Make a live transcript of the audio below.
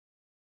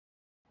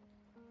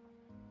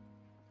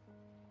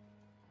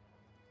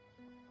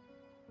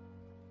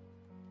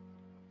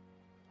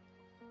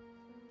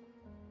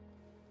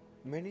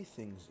Many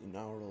things in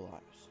our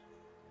lives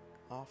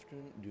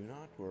often do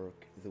not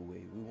work the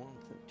way we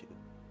want them to.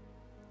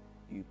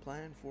 You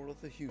plan for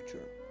the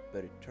future,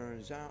 but it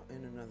turns out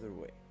in another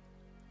way.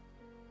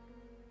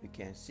 You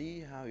can see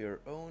how your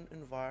own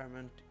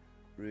environment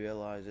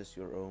realizes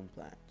your own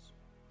plans.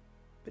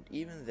 But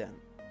even then,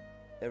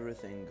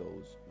 everything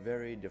goes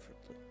very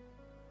differently.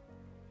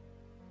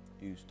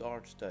 You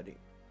start studying.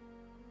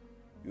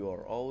 You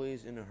are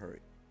always in a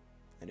hurry,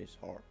 and it's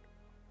hard.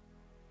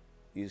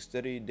 You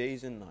study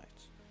days and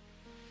nights.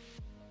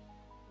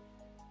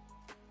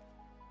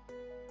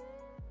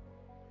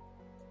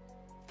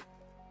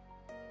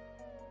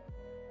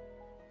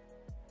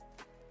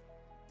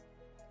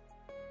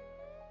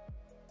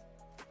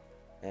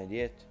 And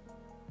yet,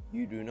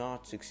 you do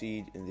not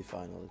succeed in the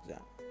final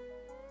exam.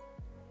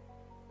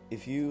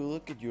 If you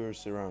look at your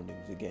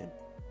surroundings again,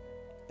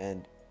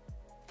 and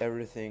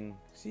everything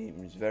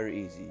seems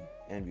very easy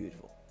and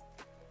beautiful,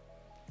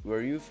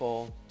 where you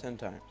fall 10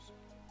 times,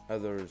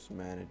 others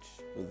manage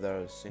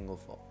without a single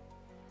fall.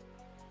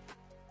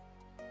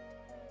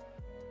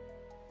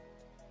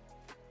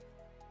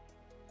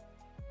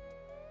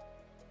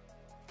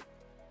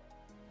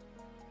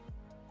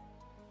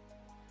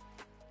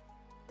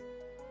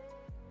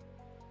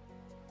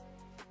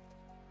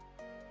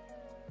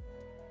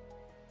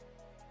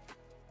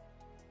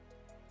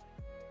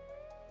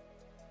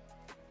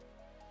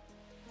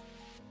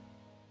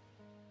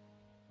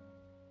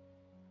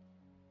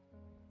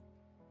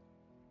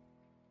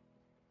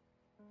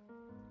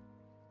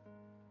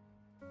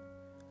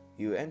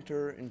 You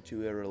enter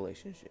into a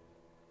relationship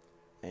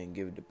and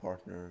give the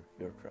partner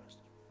your trust.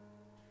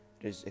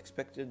 It is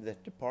expected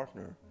that the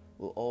partner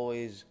will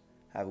always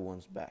have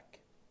one's back.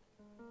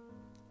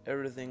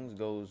 Everything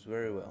goes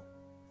very well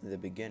in the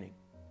beginning.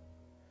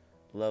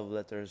 Love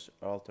letters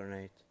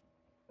alternate.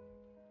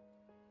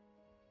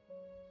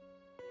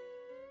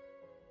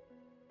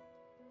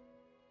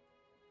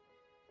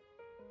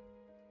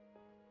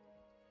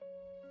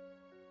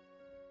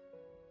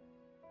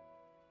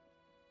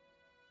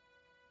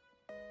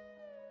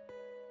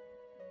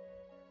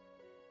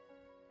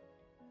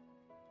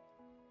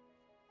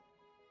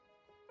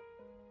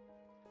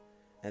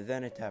 And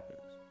then it happens.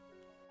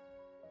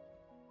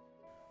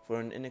 For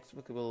an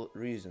inexplicable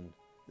reason,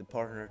 the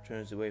partner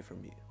turns away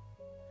from you,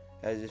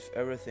 as if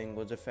everything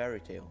was a fairy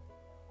tale.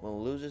 One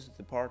loses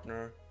the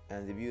partner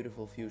and the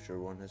beautiful future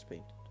one has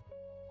painted.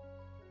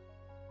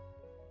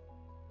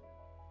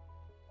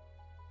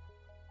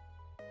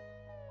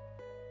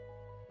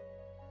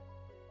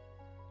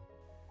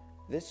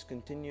 This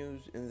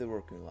continues in the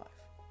working life.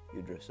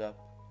 You dress up,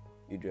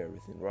 you do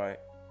everything right,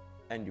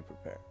 and you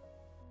prepare.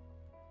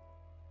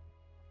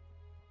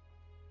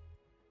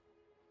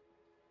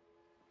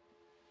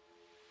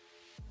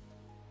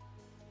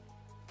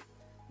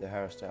 The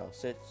hairstyle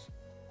sits,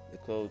 the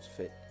clothes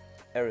fit,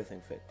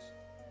 everything fits.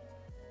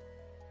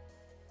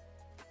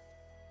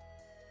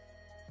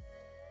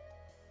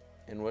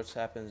 And what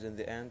happens in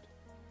the end?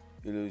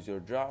 You lose your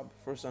job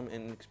for some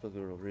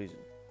inexplicable reason.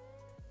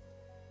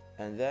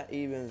 And that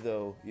even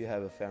though you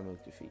have a family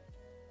to feed.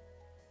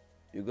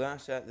 You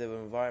glance at the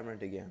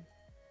environment again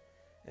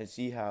and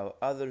see how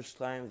others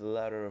climb the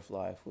ladder of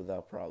life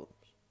without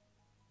problems.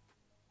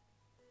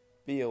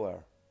 Be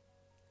aware,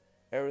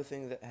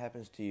 everything that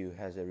happens to you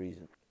has a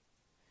reason.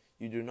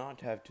 You do not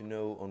have to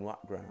know on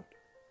what ground,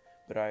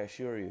 but I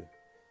assure you,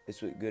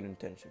 it's with good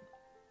intention.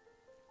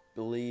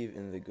 Believe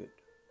in the good.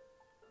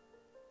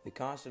 The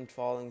constant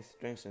falling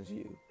strengthens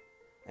you,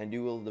 and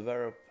you will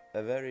develop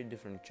a very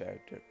different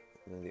character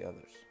than the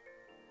others.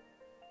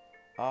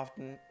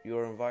 Often,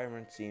 your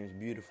environment seems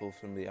beautiful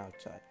from the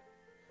outside.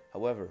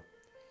 However,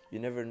 you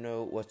never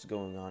know what's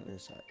going on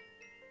inside.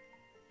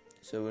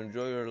 So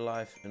enjoy your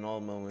life in all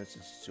moments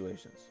and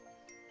situations.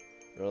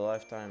 Your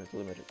lifetime is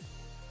limited.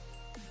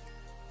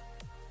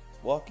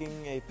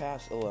 Walking a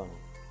path alone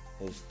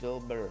is still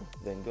better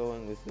than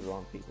going with the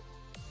wrong people.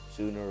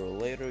 Sooner or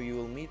later you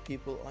will meet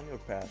people on your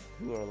path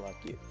who are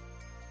like you.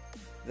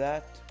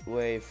 That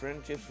way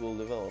friendships will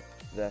develop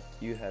that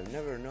you have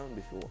never known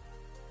before.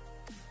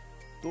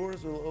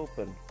 Doors will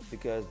open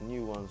because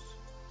new ones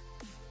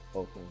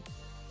open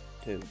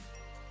too.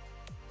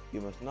 You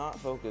must not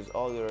focus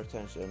all your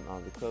attention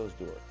on the closed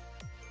door,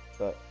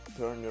 but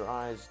turn your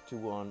eyes to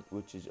one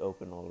which is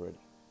open already.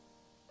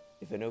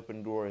 If an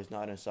open door is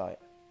not in sight,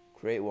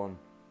 create one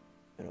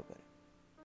and open it.